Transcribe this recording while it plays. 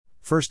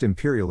First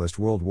Imperialist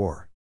World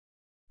War.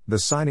 The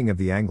signing of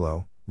the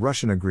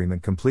Anglo-Russian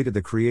Agreement completed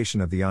the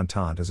creation of the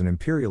Entente as an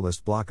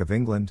imperialist bloc of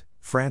England,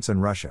 France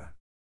and Russia.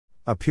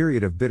 A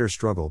period of bitter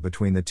struggle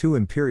between the two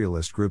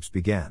imperialist groups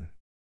began.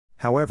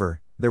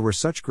 However, there were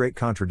such great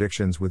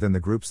contradictions within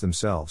the groups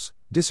themselves,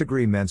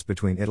 disagreements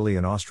between Italy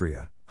and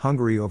Austria,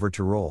 Hungary over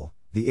Tyrol,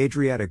 the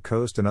Adriatic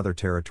coast and other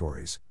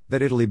territories,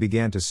 that Italy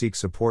began to seek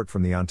support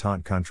from the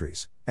Entente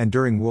countries, and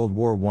during World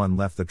War I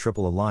left the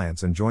Triple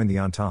Alliance and joined the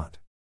Entente.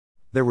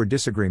 There were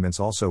disagreements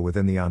also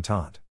within the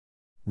Entente.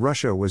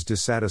 Russia was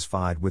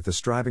dissatisfied with the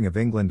striving of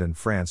England and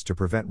France to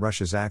prevent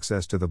Russia's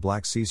access to the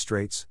Black Sea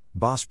Straits,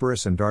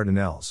 Bosporus and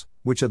Dardanelles,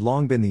 which had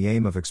long been the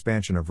aim of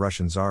expansion of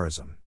Russian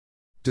Tsarism.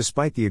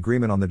 Despite the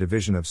agreement on the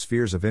division of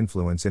spheres of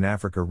influence in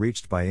Africa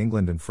reached by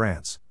England and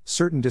France,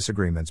 certain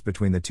disagreements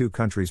between the two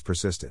countries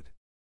persisted.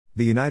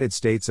 The United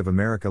States of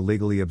America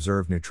legally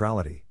observed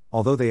neutrality,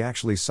 although they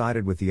actually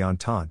sided with the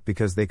Entente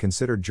because they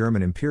considered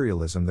German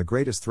imperialism the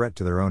greatest threat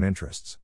to their own interests.